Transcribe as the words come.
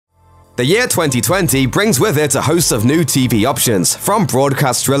The year 2020 brings with it a host of new TV options, from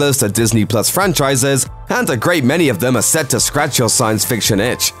broadcast thrillers to Disney Plus franchises, and a great many of them are set to scratch your science fiction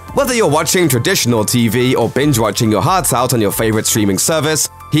itch. Whether you're watching traditional TV or binge-watching your heart out on your favorite streaming service,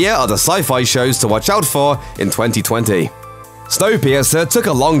 here are the sci-fi shows to watch out for in 2020. Snowpiercer took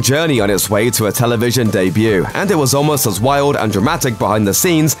a long journey on its way to a television debut, and it was almost as wild and dramatic behind the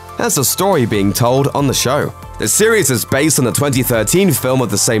scenes as the story being told on the show. The series is based on the 2013 film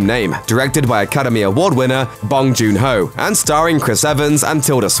of the same name, directed by Academy Award winner Bong Joon-ho, and starring Chris Evans and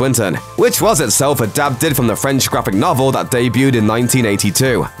Tilda Swinton, which was itself adapted from the French graphic novel that debuted in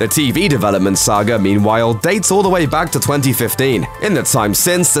 1982. The TV development saga, meanwhile, dates all the way back to 2015. In the time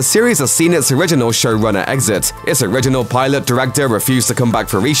since, the series has seen its original showrunner exit, its original pilot director refused to come back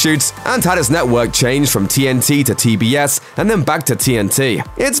for reshoots, and had its network changed from TNT to TBS and then back to TNT.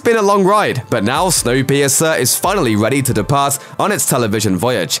 It's been a long ride, but now Snowpiercer is finally ready to depart on its television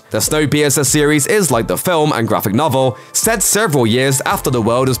voyage. The Snowpiercer series is like the film and graphic novel, set several years after the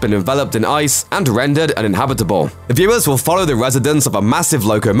world has been enveloped in ice and rendered uninhabitable. Viewers will follow the residents of a massive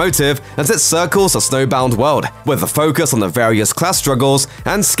locomotive as it circles a snowbound world, with a focus on the various class struggles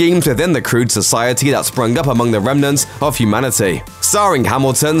and schemes within the crude society that sprung up among the remnants of humanity. Starring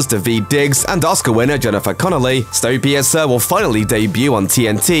Hamilton's Daveed Diggs and Oscar winner Jennifer Connelly, Snowpiercer will finally debut on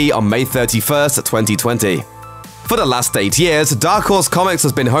TNT on May 31st, 2020. For the last 8 years, Dark Horse Comics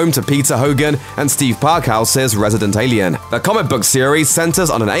has been home to Peter Hogan and Steve Parkhouse's Resident Alien. The comic book series centers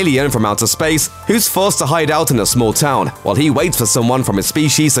on an alien from outer space who's forced to hide out in a small town, while he waits for someone from his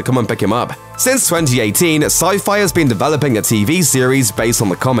species to come and pick him up. Since 2018, Sci-Fi has been developing a TV series based on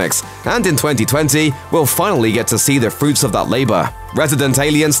the comics, and in 2020, we'll finally get to see the fruits of that labor. Resident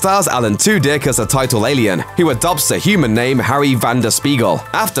Alien stars Alan Tudyk as a title alien, who adopts the human name Harry Vander Spiegel.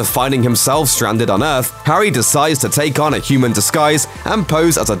 After finding himself stranded on Earth, Harry decides to take on a human disguise and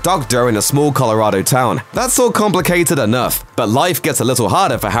pose as a doctor in a small Colorado town. That's all complicated enough, but life gets a little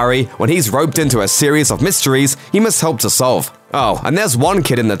harder for Harry when he's roped into a series of mysteries he must help to solve. Oh, and there's one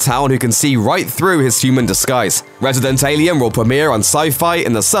kid in the town who can see right through his human disguise. Resident Alien will premiere on Sci-Fi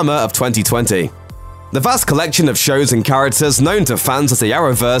in the summer of 2020. The vast collection of shows and characters known to fans as the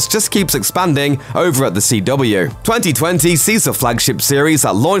Arrowverse just keeps expanding over at the CW. 2020 sees the flagship series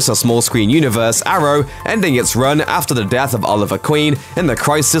that launched the small-screen universe Arrow ending its run after the death of Oliver Queen in the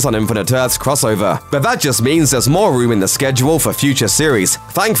Crisis on Infinite Earths crossover. But that just means there's more room in the schedule for future series.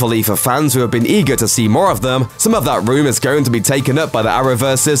 Thankfully for fans who have been eager to see more of them, some of that room is going to be taken up by the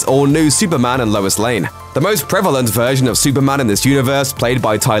Arrowverse's all-new Superman and Lois Lane. The most prevalent version of Superman in this universe, played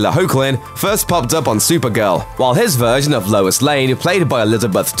by Tyler Hoechlin, first popped up on Supergirl, while his version of Lois Lane, played by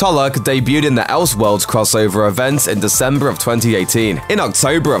Elizabeth Tulloch, debuted in the Elseworlds crossover event in December of 2018. In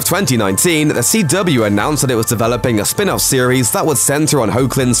October of 2019, the CW announced that it was developing a spin-off series that would center on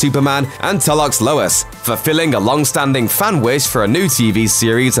Hoechlin's Superman and Tulloch's Lois, fulfilling a long-standing fan wish for a new TV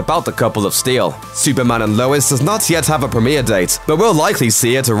series about the couple of Steel. Superman and Lois does not yet have a premiere date, but we'll likely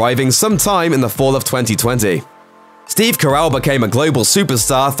see it arriving sometime in the fall of 2020. Steve Carell became a global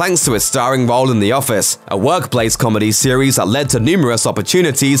superstar thanks to his starring role in The Office, a workplace comedy series that led to numerous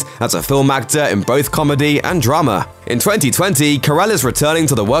opportunities as a film actor in both comedy and drama. In 2020, Carell is returning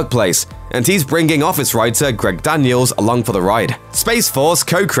to the workplace, and he's bringing Office writer Greg Daniels along for the ride. Space Force,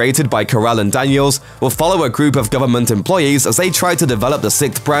 co-created by Carell and Daniels, will follow a group of government employees as they try to develop the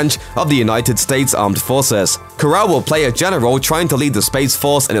 6th branch of the United States Armed Forces. Carell will play a general trying to lead the Space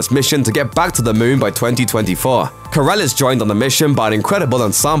Force in its mission to get back to the moon by 2024. Carell is joined on the mission by an incredible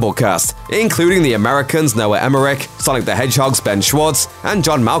ensemble cast, including the Americans Noah Emmerich, Sonic the Hedgehog's Ben Schwartz, and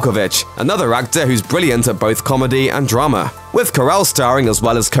John Malkovich, another actor who's brilliant at both comedy and drama. With Carell starring as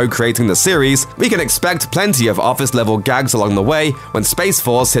well as co-creating the series, we can expect plenty of Office-level gags along the way when Space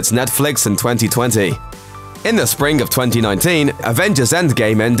Force hits Netflix in 2020. In the spring of 2019, Avengers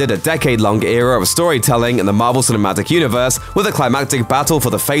Endgame ended a decade-long era of storytelling in the Marvel Cinematic Universe with a climactic battle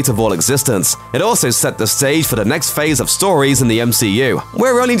for the fate of all existence. It also set the stage for the next phase of stories in the MCU.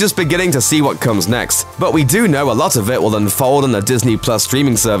 We're only just beginning to see what comes next, but we do know a lot of it will unfold on the Disney Plus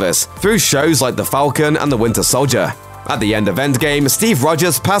streaming service, through shows like The Falcon and The Winter Soldier. At the end of Endgame, Steve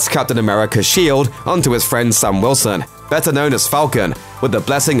Rogers passed Captain America's shield onto his friend Sam Wilson, better known as Falcon, with the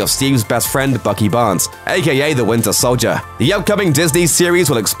blessing of Steve's best friend Bucky Barnes, aka the Winter Soldier. The upcoming Disney series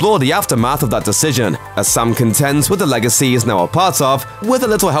will explore the aftermath of that decision, as Sam contends with the legacy he is now a part of, with a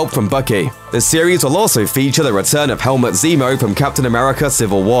little help from Bucky. The series will also feature the return of Helmut Zemo from Captain America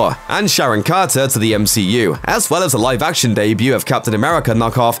Civil War, and Sharon Carter to the MCU, as well as a live-action debut of Captain America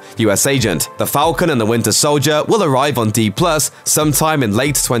knockoff US Agent. The Falcon and the Winter Soldier will arrive on D+ sometime in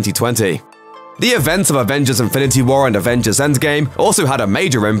late 2020. The events of Avengers Infinity War and Avengers Endgame also had a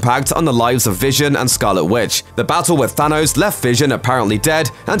major impact on the lives of Vision and Scarlet Witch. The battle with Thanos left Vision apparently dead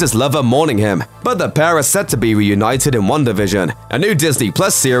and his lover mourning him, but the pair are set to be reunited in WandaVision, a new Disney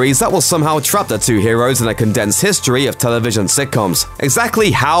Plus series that will somehow trap the two heroes in a condensed history of television sitcoms. Exactly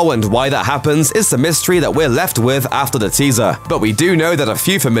how and why that happens is the mystery that we're left with after the teaser, but we do know that a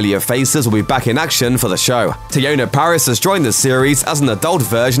few familiar faces will be back in action for the show. Teyonah Parris has joined the series as an adult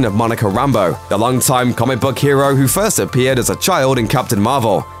version of Monica Rambeau, the longtime comic book hero who first appeared as a child in Captain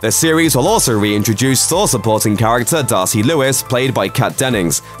Marvel. The series will also reintroduce Thor supporting character Darcy Lewis, played by Kat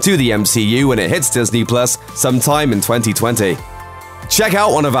Dennings, to the MCU when it hits Disney Plus sometime in 2020. Check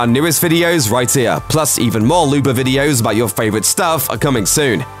out one of our newest videos right here, plus even more Looper videos about your favorite stuff are coming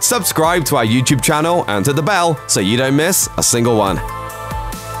soon. Subscribe to our YouTube channel and hit the bell so you don't miss a single one.